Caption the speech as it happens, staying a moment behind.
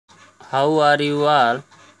How are you all?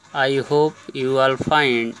 I hope you all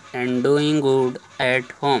fine and doing good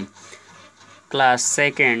at home. Class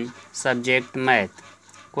 2nd, subject math.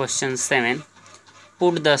 Question 7.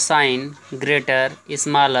 Put the sign greater,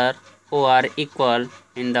 smaller or equal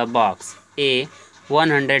in the box. A.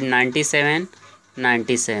 197,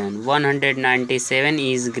 97. 197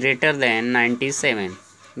 is greater than 97.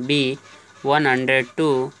 B.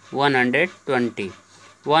 102, 120.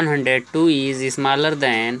 102 is smaller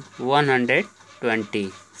than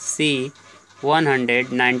 120. C.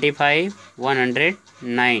 195,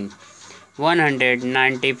 109.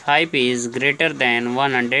 195 is greater than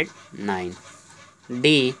 109.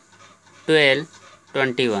 D. 12,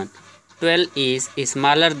 21. 12 is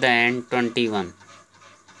smaller than 21.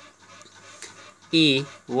 E.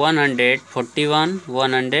 141,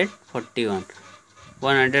 141.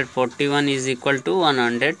 141 is equal to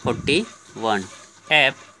 141.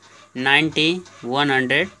 F. 90,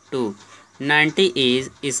 102. 90 is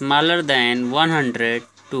smaller than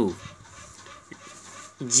 102.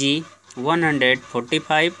 G.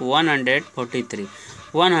 145, 143.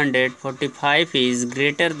 145 is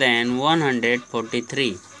greater than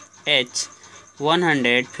 143. H.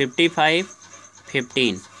 155,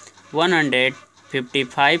 15.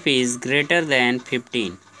 155 is greater than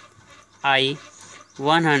 15. I.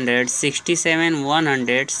 167,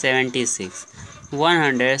 176.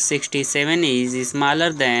 167 is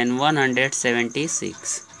smaller than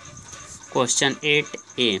 176. Question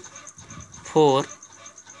 8a. 4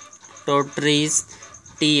 tortoises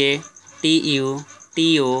TA, TU,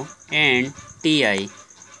 TO and TI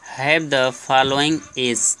have the following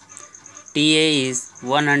age. TA is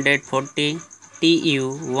 140,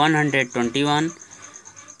 TU 121,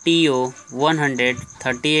 TO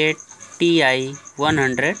 138, TI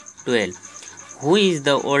 112. Who is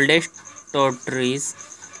the oldest tortoise?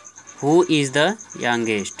 Who is the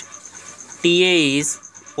youngest? TA is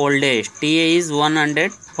oldest. TA is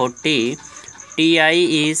 140.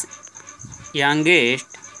 TI is youngest.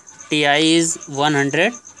 TI is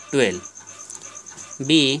 112.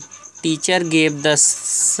 B. Teacher gave the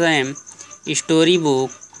same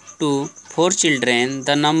storybook to 4 children.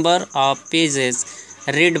 The number of pages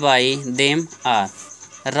read by them are: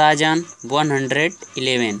 Rajan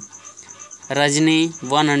 111, Rajni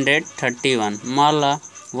 131, Mala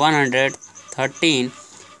 113,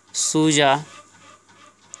 Suja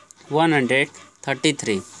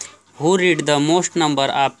 133. Who read the most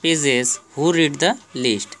number of pages? Who read the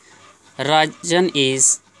least? Rajan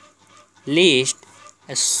is least,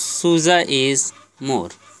 Suja is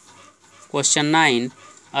more. Question 9.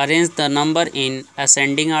 Arrange the number in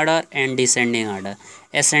ascending order and descending order.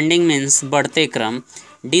 Ascending means बढ़ते क्रम,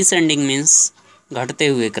 descending means घटते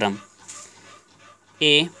हुए क्रम.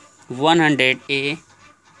 A. 100, A.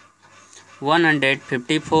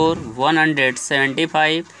 154,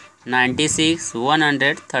 175, 96,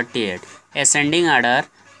 138. Ascending order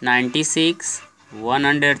 96,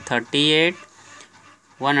 138,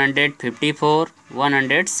 154,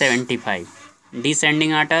 175.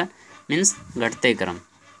 Descending order means घटते क्रम.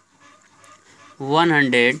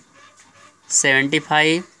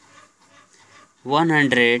 175,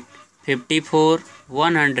 154,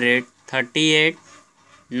 138,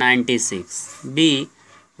 96. B.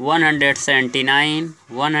 179,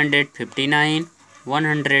 159,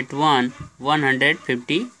 101,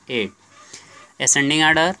 158. Ascending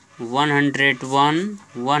order 101,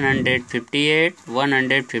 158,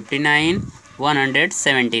 159,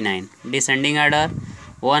 179. Descending order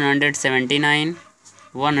 179,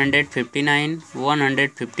 159,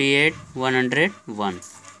 158, 101.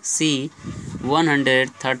 C.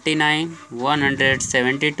 139,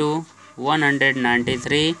 172,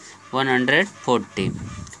 193, 140.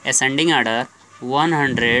 Ascending order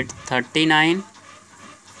 139,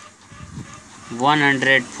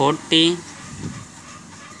 140,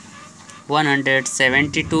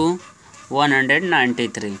 172,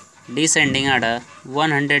 193. Descending order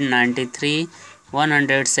 193,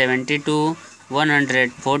 172,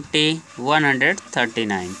 140,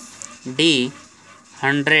 139. D.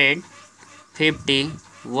 100, 50,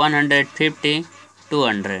 150,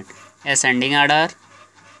 200. Ascending order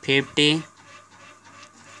 50,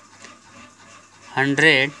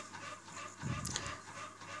 100,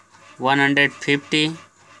 150,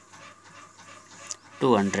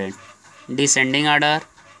 200. Descending order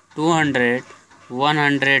 200,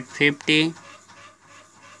 150,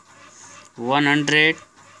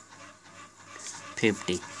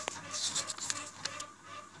 150.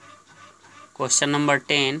 Question number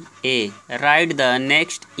 10. A. Write the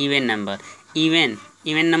next even number. Even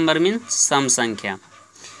number means सम संख्या.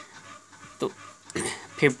 तो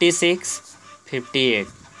 56, 58,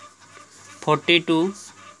 42,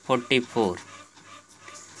 44,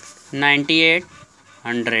 98,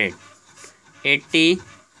 100, 80,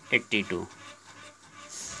 82.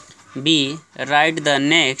 B. Write the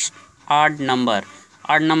next odd number.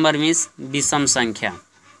 Odd number means विषम संख्या.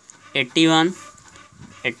 81,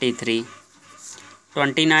 83,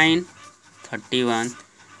 29, 31,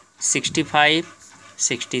 65,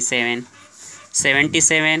 67,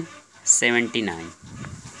 77, 79.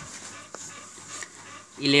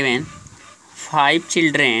 11. 5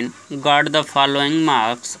 children got the following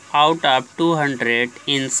marks out of 200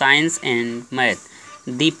 in science and math.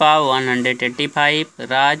 Deepa 185,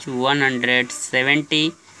 Raj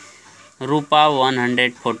 170, Rupa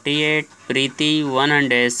 148, Preeti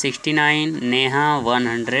 169, Neha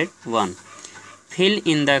 101. Fill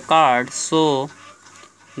in the card so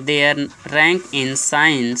their rank in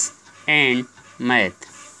science and math.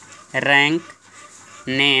 Rank,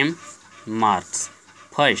 name, marks.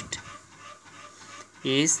 First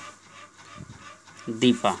is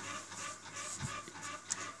Deepa.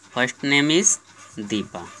 First name is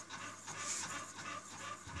Deepa.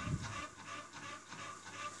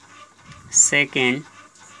 Second,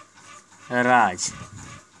 Raj.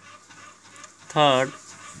 Third,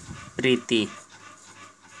 Preeti.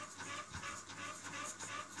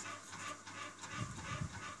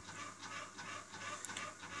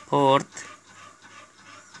 Fourth,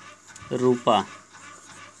 Rupa.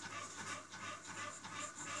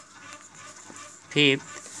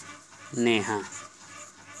 Fifth, Neha.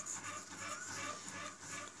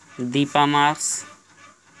 Deepa marks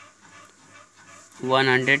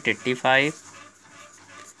 185,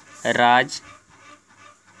 Raj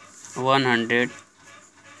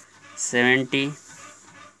 170,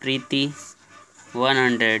 Preeti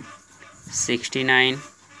 169,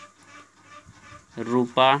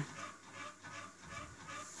 Rupa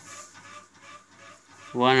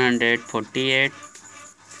 148,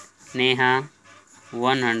 Neha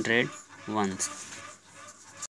 101.